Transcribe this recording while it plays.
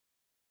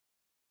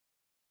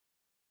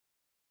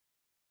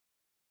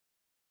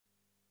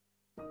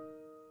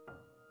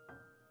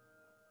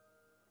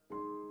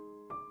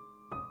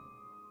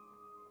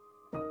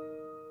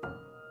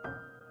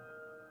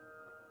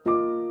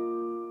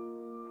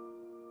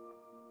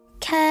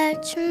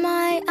Catch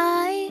my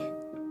eye,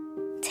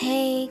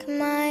 take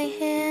my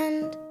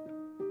hand.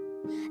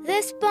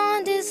 This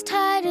bond is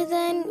tighter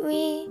than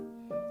we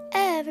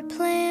ever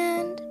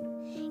planned.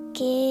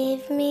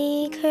 Give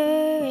me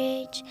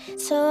courage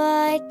so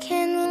I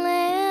can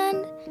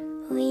land.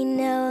 We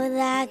know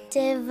that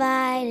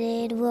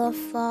divided we'll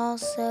fall,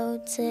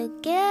 so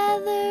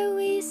together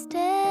we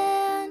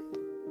stand.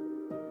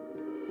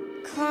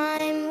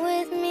 Climb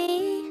with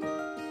me,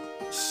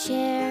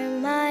 share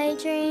my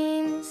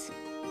dreams.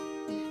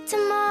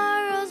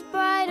 Tomorrow's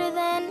brighter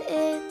than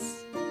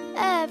it's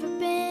ever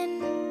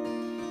been.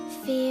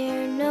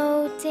 Fear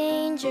no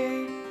danger,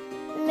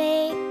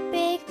 make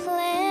big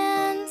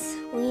plans.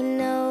 We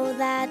know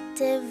that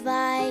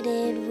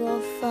divided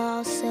we'll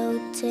fall, so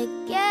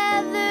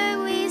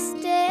together we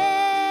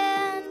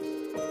stand.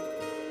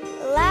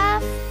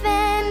 Laugh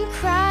and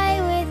cry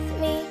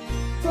with me,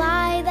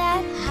 fly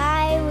that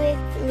high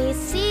with me.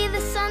 See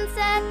the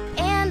sunset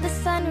and the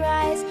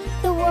sunrise.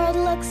 The world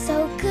looks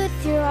so good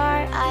through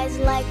our eyes,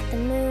 like the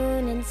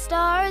moon and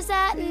stars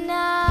at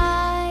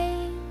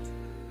night.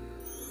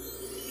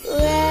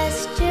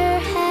 Rest your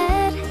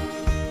head,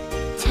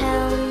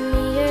 tell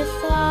me your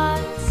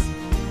thoughts.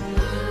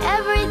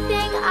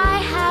 Everything I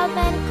have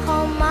and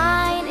call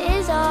mine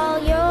is all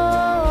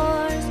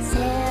yours.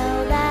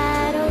 Sail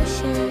that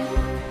ocean,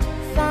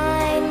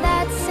 find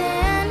that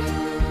sand.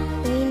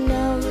 We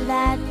know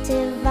that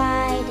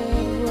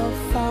divided we'll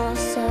fall,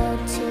 so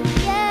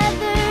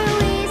together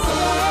we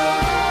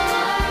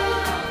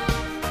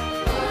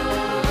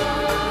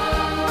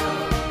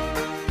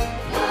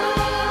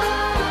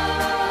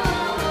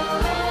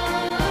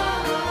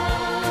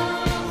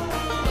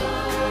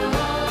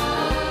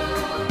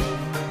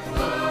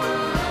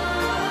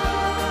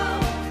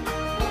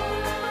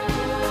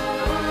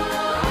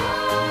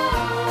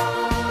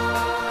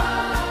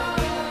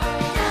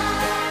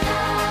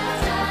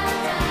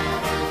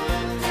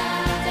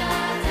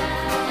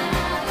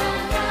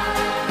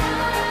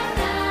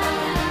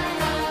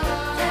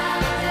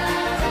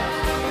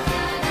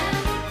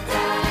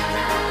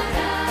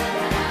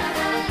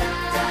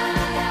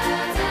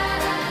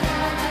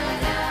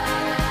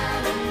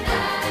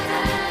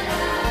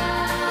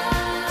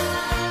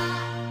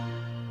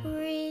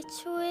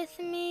reach with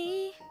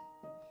me,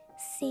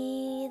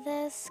 see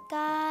the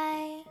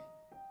sky.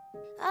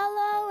 I'll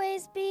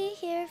always be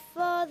here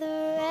for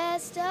the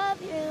rest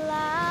of your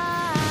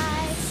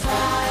life.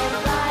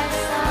 Side by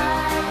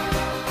side.